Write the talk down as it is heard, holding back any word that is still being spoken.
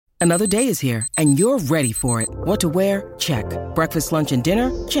Another day is here, and you're ready for it. What to wear? Check. Breakfast, lunch, and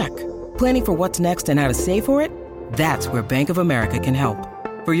dinner? Check. Planning for what's next and how to save for it? That's where Bank of America can help.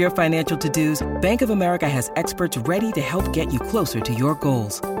 For your financial to-dos, Bank of America has experts ready to help get you closer to your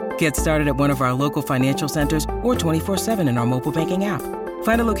goals. Get started at one of our local financial centers or 24/7 in our mobile banking app.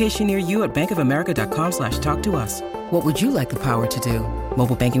 Find a location near you at bankofamerica.com/talktous. What would you like the power to do?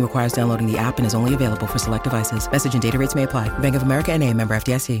 Mobile banking requires downloading the app and is only available for select devices. Message and data rates may apply. Bank of America N.A., member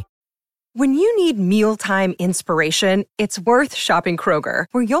FDIC. When you need mealtime inspiration, it's worth shopping Kroger,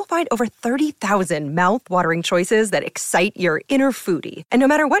 where you'll find over 30,000 mouth-watering choices that excite your inner foodie. And no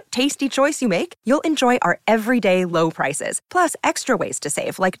matter what tasty choice you make, you'll enjoy our everyday low prices, plus extra ways to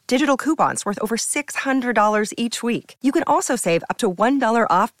save, like digital coupons worth over $600 each week. You can also save up to $1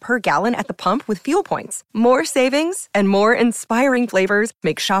 off per gallon at the pump with fuel points. More savings and more inspiring flavors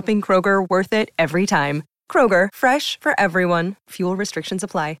make shopping Kroger worth it every time. Kroger, fresh for everyone. Fuel restrictions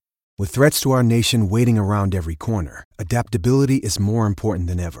apply. With threats to our nation waiting around every corner, adaptability is more important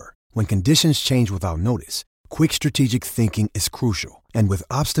than ever. When conditions change without notice, quick strategic thinking is crucial. And with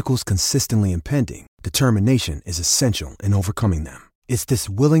obstacles consistently impending, determination is essential in overcoming them. It's this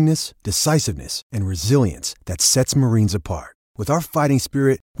willingness, decisiveness, and resilience that sets Marines apart. With our fighting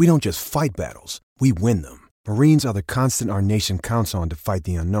spirit, we don't just fight battles, we win them. Marines are the constant our nation counts on to fight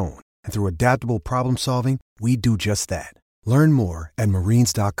the unknown. And through adaptable problem solving, we do just that. Learn more at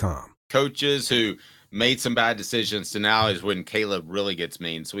marines.com. Coaches who made some bad decisions to now is when Caleb really gets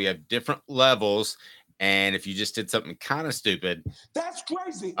mean. So we have different levels. And if you just did something kind of stupid, that's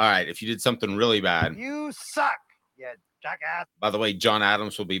crazy. All right. If you did something really bad, you suck. Yeah, jackass. By the way, John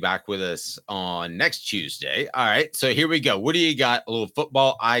Adams will be back with us on next Tuesday. All right. So here we go. What do you got? A little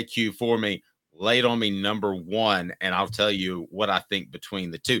football IQ for me. Lay it on me, number one. And I'll tell you what I think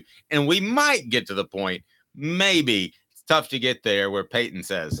between the two. And we might get to the point, maybe. Tough to get there where Peyton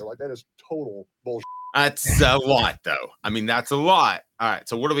says, like, that is total bullshit. That's a lot, though. I mean, that's a lot. All right.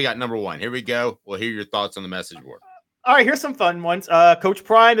 So what do we got? Number one. Here we go. We'll hear your thoughts on the message board. All right. Here's some fun ones. Coach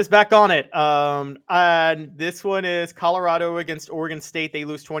Prime is back on it. And this one is Colorado against Oregon State. They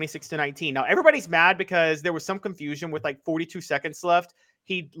lose 26-19. Now, everybody's mad because there was some confusion with like 42 seconds left.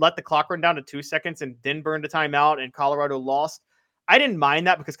 He let the clock run down to 2 seconds and then burned a timeout, and Colorado lost. I didn't mind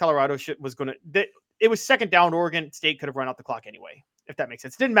that because Colorado was going to – it was second down. Oregon State could have run out the clock anyway, if that makes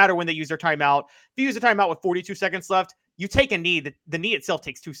sense. It didn't matter when they used their timeout. If you use a timeout with 42 seconds left, you take a knee. The knee itself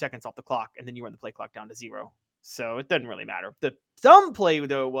takes 2 seconds off the clock, and then you run the play clock down to 0. So it doesn't really matter. The dumb play,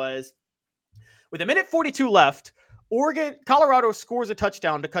 though, was with 1:42 left, Colorado scores a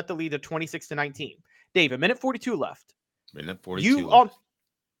touchdown to cut the lead to 26-19. Dave, 1:42 left. 1:42.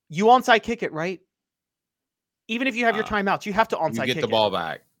 You onside kick it, right? Even if you have your timeouts, you have to onside kick it. You get the ball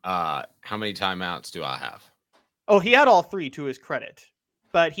back. How many timeouts do I have? Oh, he had all 3 to his credit.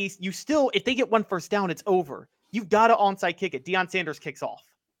 But you still, if they get one first down, it's over. You've got to onside kick it. Deion Sanders kicks off.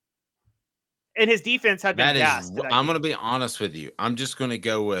 And his defense had been gassed. I'm going to be honest with you. I'm just going to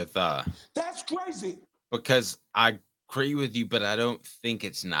go with that's crazy. Because I agree with you, but I don't think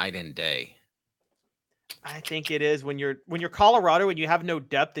it's night and day. I think it is when you're Colorado and you have no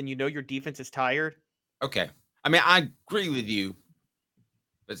depth and you know your defense is tired. Okay. I mean, I agree with you.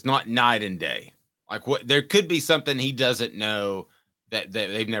 It's not night and day. Like what? There could be something he doesn't know that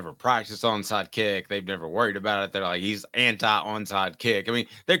they've never practiced onside kick. They've never worried about it. They're like, he's anti-onside kick. I mean,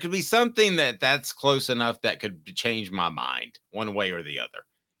 there could be something that's close enough that could change my mind one way or the other.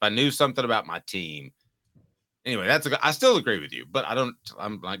 If I knew something about my team. Anyway, I still agree with you, but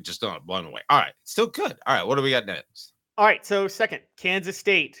I'm like just not blown away. All right. Still good. All right. What do we got next? All right. So second, Kansas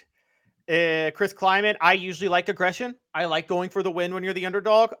State. Chris Kleiman, I usually like aggression. I like going for the win when you're the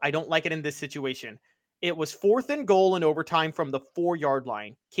underdog. I don't like it in this situation. It was 4th and goal in overtime from the 4-yard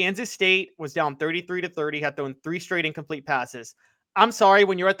line. Kansas State was down 33-30, had thrown 3 straight incomplete passes. I'm sorry,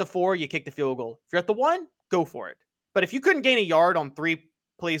 when you're at the 4, you kick the field goal. If you're at the 1, go for it. But if you couldn't gain a yard on 3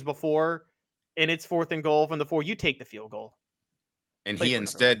 plays before and it's 4th and goal from the 4, you take the field goal. And he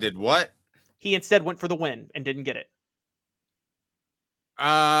instead did what? He instead went for the win and didn't get it.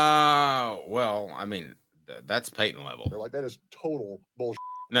 Well, I mean, that's Peyton level. They're like, that is total bullshit.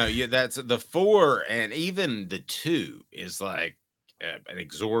 No, that's the 4 and even the 2 is like an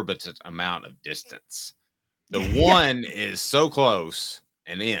exorbitant amount of distance. The 1 is so close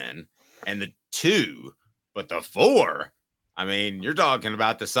and in, and the 2, but the 4, I mean, you're talking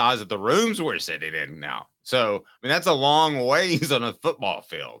about the size of the rooms we're sitting in now. So, I mean, that's a long ways on a football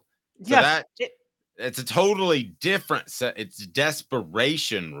field. So it's a totally different set. It's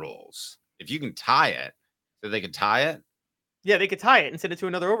desperation rules. If you can tie it, so they could tie it. Yeah, they could tie it and send it to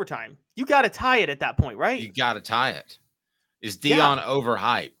another overtime. You got to tie it at that point, right? You got to tie it. Is Dion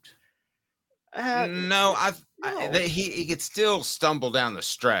overhyped? No, no. He could still stumble down the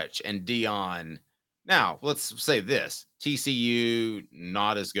stretch, and Dion. Now let's say this: TCU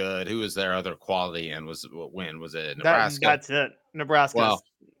not as good. Who was their other quality? And was it Nebraska? That's it. Nebraska.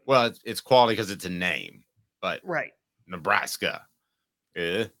 Well, it's quality because it's a name, but right. Nebraska,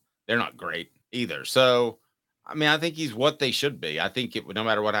 they're not great either. So, I mean, I think he's what they should be. I think no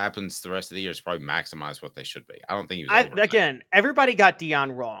matter what happens the rest of the year, it's probably maximize what they should be. I don't think he was again, everybody got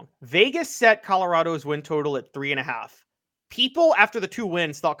Dion wrong. Vegas set Colorado's win total at 3.5. People after the 2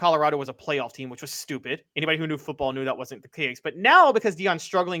 wins thought Colorado was a playoff team, which was stupid. Anybody who knew football knew that wasn't the case. But now, because Dion's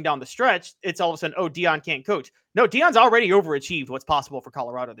struggling down the stretch, it's all of a sudden, oh, Dion can't coach. No, Dion's already overachieved what's possible for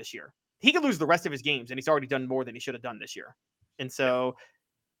Colorado this year. He could lose the rest of his games, and he's already done more than he should have done this year. And so,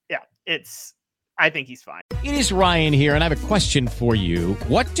 yeah, I think he's fine. It is Ryan here, and I have a question for you.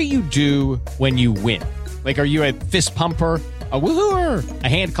 What do you do when you win? Like, are you a fist pumper, a woohooer, a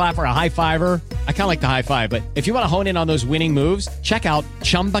hand clapper, a high fiver? I kind of like the high five, but if you want to hone in on those winning moves, check out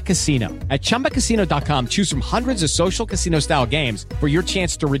Chumba Casino. At ChumbaCasino.com, choose from hundreds of social casino-style games for your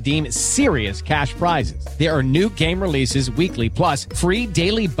chance to redeem serious cash prizes. There are new game releases weekly, plus free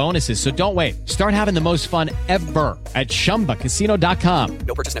daily bonuses, so don't wait. Start having the most fun ever at ChumbaCasino.com.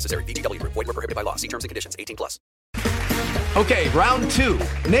 No purchase necessary. VGW. Void where prohibited by law. See terms and conditions. 18+. Okay, round 2.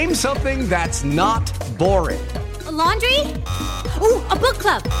 Name something that's not boring. A laundry? Ooh, a book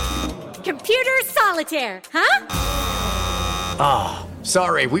club. Computer solitaire, huh? Ah,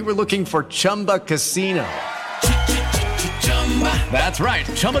 sorry, we were looking for Chumba Casino. That's right,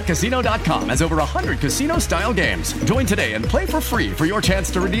 ChumbaCasino.com has over 100 casino-style games. Join today and play for free for your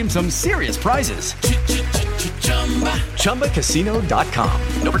chance to redeem some serious prizes. ChumbaCasino.com.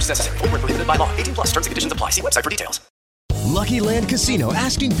 No purchase necessary. Void where prohibited by law. 18+. Terms and conditions apply. See website for details. Lucky Land Casino,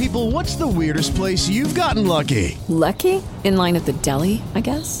 asking people, what's the weirdest place you've gotten lucky? Lucky? In line at the deli, I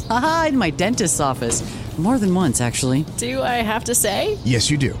guess? Aha, in my dentist's office. More than once, actually. Do I have to say?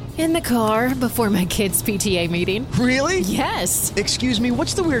 Yes, you do. In the car before my kids' PTA meeting. Really? Yes. Excuse me,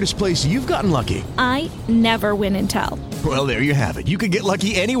 what's the weirdest place you've gotten lucky? I never win and tell. Well, there you have it. You can get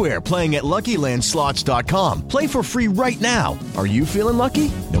lucky anywhere, playing at LuckyLandSlots.com. Play for free right now. Are you feeling lucky?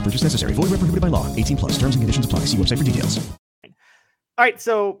 No purchase necessary. Void where prohibited by law. 18+. Terms and conditions apply. See website for details. All right,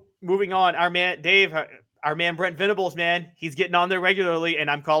 so moving on. Our man, Dave, our man Brent Venables, man, he's getting on there regularly, and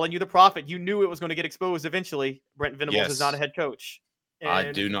I'm calling you the prophet. You knew it was going to get exposed eventually. Brent Venables is not a head coach. And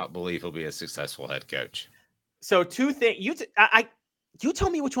I do not believe he'll be a successful head coach. So 2 things. You tell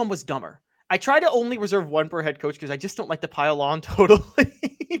me which one was dumber. I try to only reserve one per head coach because I just don't like to pile on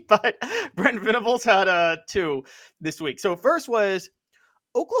totally. But Brent Venables had 2 this week. So first was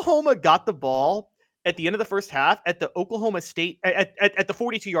Oklahoma got the ball at the end of the first half at the Oklahoma State at the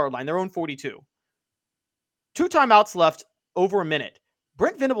 42-yard line, their own 42. 2 timeouts left, over a minute.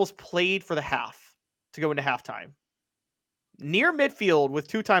 Brent Venables played for the half to go into halftime. Near midfield with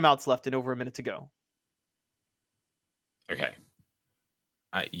 2 timeouts left and over a minute to go. Okay.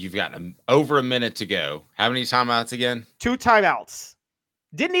 You've got over a minute to go. How many timeouts again? 2 timeouts.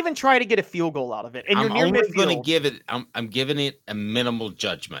 Didn't even try to get a field goal out of it. And I'm you're near only midfield. going to give it. I'm giving it a minimal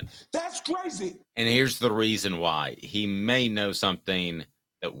judgment. That's crazy. And here's the reason why. He may know something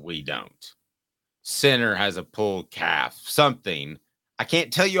that we don't. Center has a pulled calf. Something. I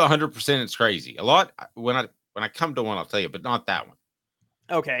can't tell you 100% it's crazy. A lot when I come to one, I'll tell you, but not that one.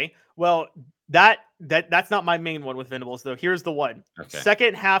 Okay. Well, that's not my main one with Venables though. Here's the one. Okay.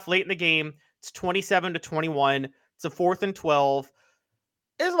 Second half, late in the game, it's 27-21. It's a 4th and 12.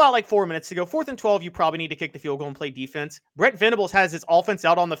 There's about like 4 minutes to go. 4th and 12, you probably need to kick the field goal and play defense. Brent Venables has his offense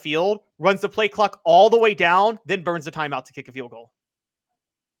out on the field, runs the play clock all the way down, then burns the timeout to kick a field goal.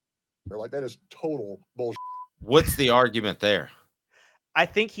 They're like, that is total bullshit. What's the argument there? I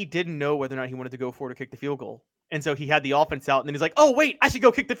think he didn't know whether or not he wanted to go for it or kick the field goal. And so he had the offense out, and then he's like, oh, wait, I should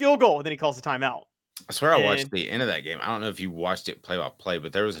go kick the field goal. And then he calls the timeout. I swear I watched the end of that game. I don't know if you watched it play by play,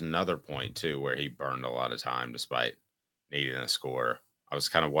 but there was another point, too, where he burned a lot of time despite needing a score. I was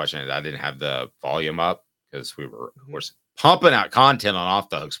kind of watching it. I didn't have the volume up because we were, of course, pumping out content on Off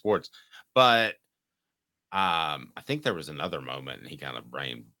the Hook Sports. But I think there was another moment, and he kind of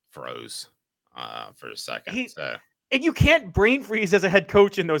brain froze for a second. And you can't brain freeze as a head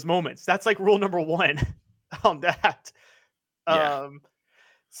coach in those moments. That's like rule number 1 on that. Yeah.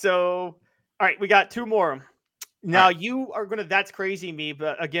 So, all right, we got 2 more. Now you are gonna. That's crazy, me,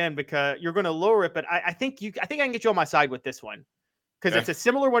 but again, because you're gonna lower it. But I think I can get you on my side with this one because it's a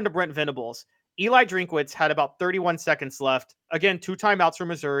similar one to Brent Venables. Eli Drinkwitz had about 31 seconds left. Again, 2 timeouts for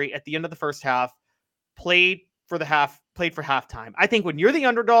Missouri at the end of the first half. Played for halftime. I think when you're the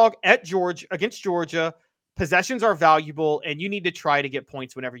underdog at Georgia against Georgia, Possessions are valuable, and you need to try to get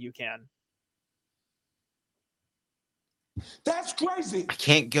points whenever you can. That's crazy. I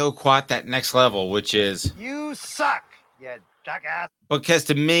can't go quite that next level, which is You suck, you jackass. because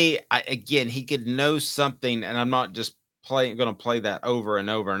to me, he could know something, and I'm not just going to play that over and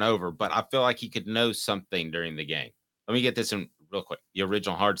over and over, but I feel like he could know something during the game. Let me get this in real quick. The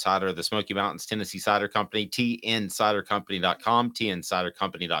original hard cider of the Smoky Mountains Tennessee Cider Company, tncidercompany.com,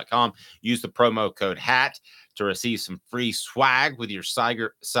 tncidercompany.com. Use the promo code HAT to receive some free swag with your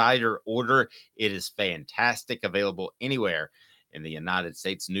cider order. It is fantastic. Available anywhere in the United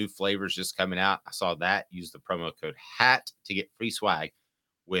States. New flavors just coming out. I saw that. Use the promo code HAT to get free swag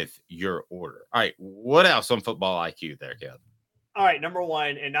with your order. All right. What else on Football IQ there, Kev? All right. Number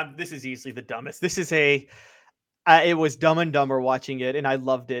one, and this is easily the dumbest. This is it was Dumb and Dumber watching it, and I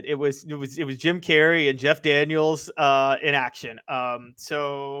loved it. It was Jim Carrey and Jeff Daniels in action.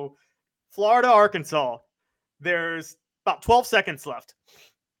 So Florida, Arkansas. There's about 12 seconds left.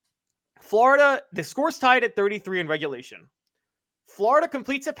 Florida, the score's tied at 33 in regulation. Florida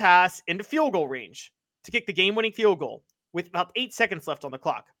completes a pass into field goal range to kick the game-winning field goal with about 8 seconds left on the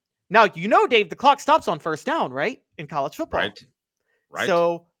clock. Now, Dave, the clock stops on first down, right? In college football. Right.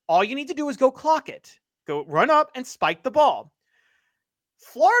 So all you need to do is go clock it. Go run up and spike the ball.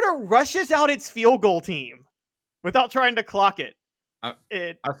 Florida rushes out its field goal team without trying to clock it.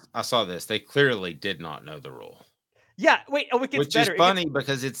 I saw this. They clearly did not know the rule. Yeah, wait. Oh, it gets Which better. is funny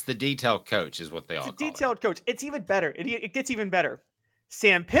because it's the detailed coach is what they all call it. It's a detailed coach. It's even better. It gets even better.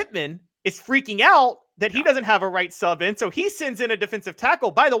 Sam Pittman is freaking out that he doesn't have a right sub in, so he sends in a defensive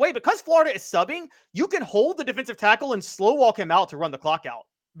tackle. By the way, because Florida is subbing, you can hold the defensive tackle and slow walk him out to run the clock out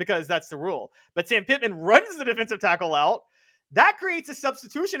because that's the rule. But Sam Pittman runs the defensive tackle out. That creates a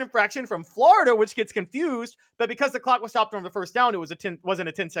substitution infraction from Florida, which gets confused. But because the clock was stopped on the first down, it wasn't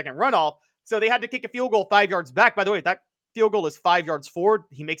a 10-second runoff. So they had to kick a field goal 5 yards back. By the way, that field goal is 5 yards forward.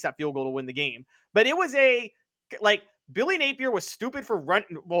 He makes that field goal to win the game. But it was Billy Napier was stupid for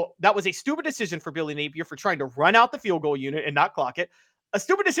that was a stupid decision for Billy Napier for trying to run out the field goal unit and not clock it. A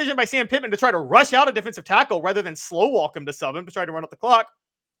stupid decision by Sam Pittman to try to rush out a defensive tackle rather than slow walk him to sub him to try to run out the clock.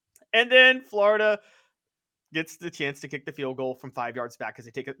 And then Florida gets the chance to kick the field goal from 5 yards back because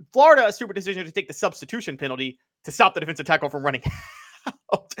they take Florida a stupid decision to take the substitution penalty to stop the defensive tackle from running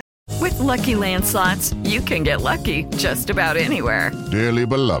out. With Lucky Land Slots, you can get lucky just about anywhere. Dearly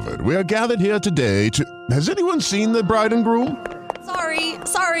beloved, we are gathered here today to... Has anyone seen the bride and groom?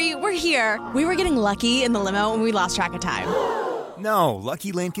 Sorry, we're here. We were getting lucky in the limo and we lost track of time. No,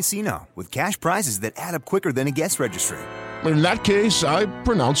 Lucky Land Casino, with cash prizes that add up quicker than a guest registry. In that case, I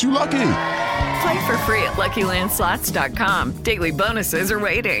pronounce you lucky. Play for free at LuckyLandSlots.com. Daily bonuses are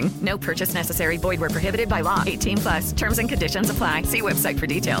waiting. No purchase necessary. Void where prohibited by law. 18+. Terms and conditions apply. See website for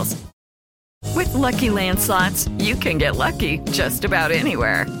details. With Lucky Land Slots, you can get lucky just about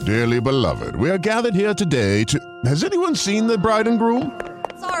anywhere. Dearly beloved, we are gathered here today to... Has anyone seen the bride and groom?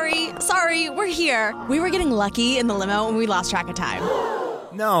 Sorry, we're here. We were getting lucky in the limo and we lost track of time.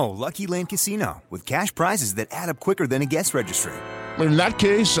 No, Lucky Land Casino, with cash prizes that add up quicker than a guest registry. In that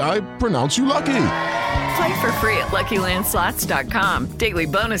case, I pronounce you lucky. Play for free at LuckyLandSlots.com. Daily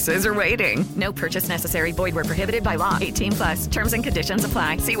bonuses are waiting. No purchase necessary. Void where prohibited by law. 18+. Terms and conditions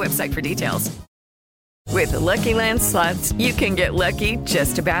apply. See website for details. With Lucky Land Slots, you can get lucky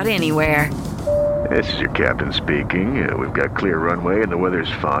just about anywhere. This is your captain speaking. We've got clear runway and the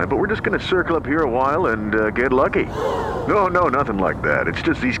weather's fine, but we're just going to circle up here a while and get lucky. No, nothing like that. It's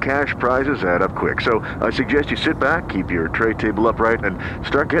just these cash prizes add up quick. So I suggest you sit back, keep your tray table upright, and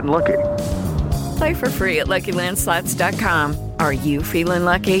start getting lucky. Play for free at LuckyLandSlots.com. Are you feeling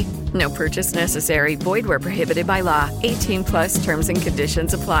lucky? No purchase necessary. Void where prohibited by law. 18+ terms and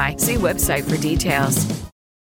conditions apply. See website for details.